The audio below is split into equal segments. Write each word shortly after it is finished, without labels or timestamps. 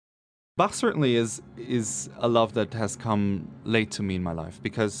Bach certainly is a love that has come late to me in my life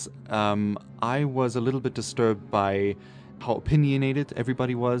because I was a little bit disturbed by how opinionated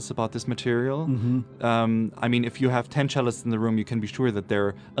everybody was about this material. I mean, if you have 10 cellists in the room, you can be sure that there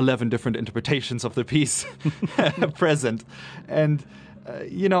are 11 different interpretations of the piece present. And,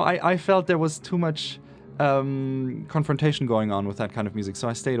 I felt there was too much confrontation going on with that kind of music, so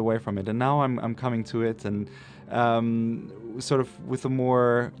I stayed away from it. And now I'm coming to it and sort of with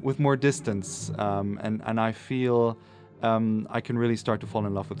more distance, and I feel I can really start to fall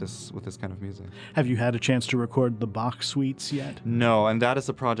in love with this kind of music. Have you had a chance to record the Bach suites yet? No, and that is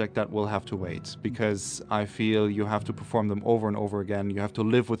a project that will have to wait because I feel you have to perform them over and over again. You have to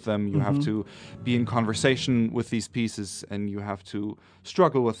live with them. You have to be in conversation with these pieces, and you have to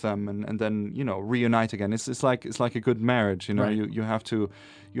struggle with them, and then reunite again. It's like a good marriage. Right. You have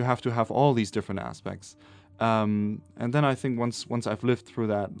to have all these different aspects. And then I think once I've lived through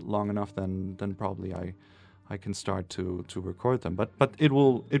that long enough, then probably I can start to record them. But it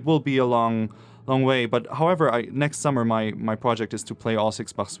will be a long way. But however, next summer my project is to play all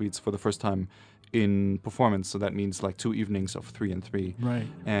 6 Bach suites for the first time in performance. So that means like 2 evenings of 3 and 3. Right.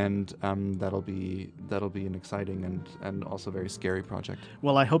 And that'll be an exciting and also very scary project.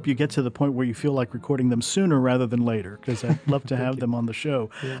 Well, I hope you get to the point where you feel like recording them sooner rather than later, because I'd love to have them on the show.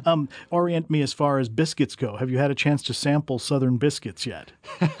 Yeah. Orient me as far as biscuits go. Have you had a chance to sample Southern biscuits yet?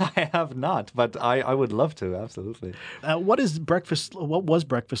 I have not, but I would love to, absolutely. What was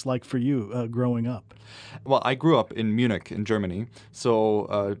breakfast like for you growing up? Well, I grew up in Munich, in Germany,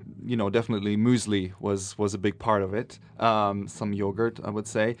 so definitely muesli was a big part of it. Some yogurt, I would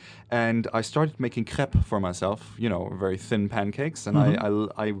say, and I started making crêpes for myself. Very thin pancakes, and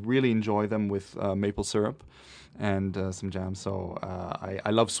I really enjoy them with maple syrup and some jam. So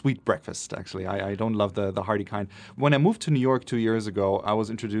I love sweet breakfast, actually. I don't love the hearty kind. When I moved to New York 2 years ago, I was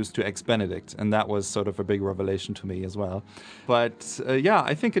introduced to Eggs Benedict, and that was sort of a big revelation to me as well. But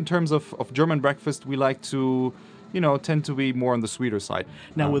I think in terms of German breakfast, we like to tend to be more on the sweeter side.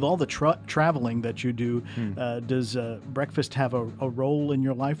 Now, with all the traveling that you do, does breakfast have a role in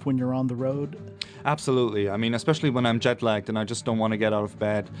your life when you're on the road? Absolutely. I mean, especially when I'm jet lagged and I just don't want to get out of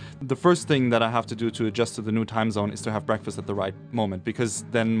bed. The first thing that I have to do to adjust to the new time zone is to have breakfast at the right moment, because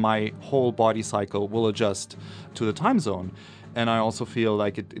then my whole body cycle will adjust to the time zone. And I also feel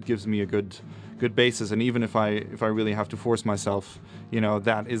like it gives me a good basis. And even if I really have to force myself,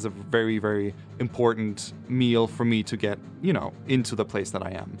 that is a very, very important meal for me to get, into the place that I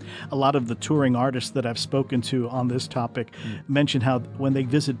am. A lot of the touring artists that I've spoken to on this topic mention how when they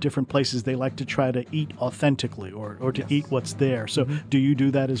visit different places, they like to try to eat authentically or to eat what's there. So do you do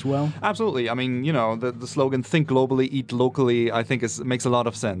that as well? Absolutely. I mean, the slogan, think globally, eat locally, I think makes a lot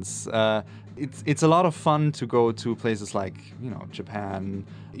of sense. It's a lot of fun to go to places like, Japan,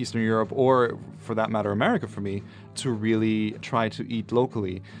 Eastern Europe, or for that matter, America for me, to really try to eat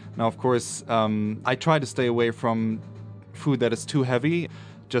locally. Now, of course, I try to stay away from food that is too heavy,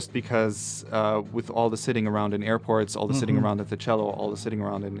 just because with all the sitting around in airports, all the sitting around at the cello, all the sitting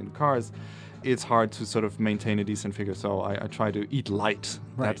around in cars, it's hard to sort of maintain a decent figure. So I try to eat light.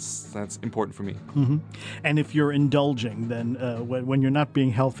 Right. That's important for me. And if you're indulging, then when you're not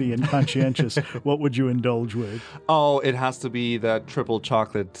being healthy and conscientious, what would you indulge with? Oh, it has to be the triple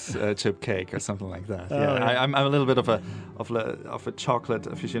chocolate chip cake or something like that. I'm a little bit of a chocolate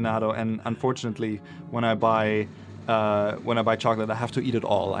aficionado, and unfortunately, when I buy chocolate, I have to eat it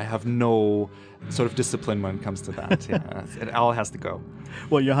all. I have no sort of discipline when it comes to that. It all has to go.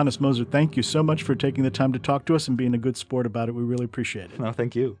 Well, Johannes Moser, thank you so much for taking the time to talk to us and being a good sport about it. We really appreciate it. No,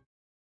 thank you.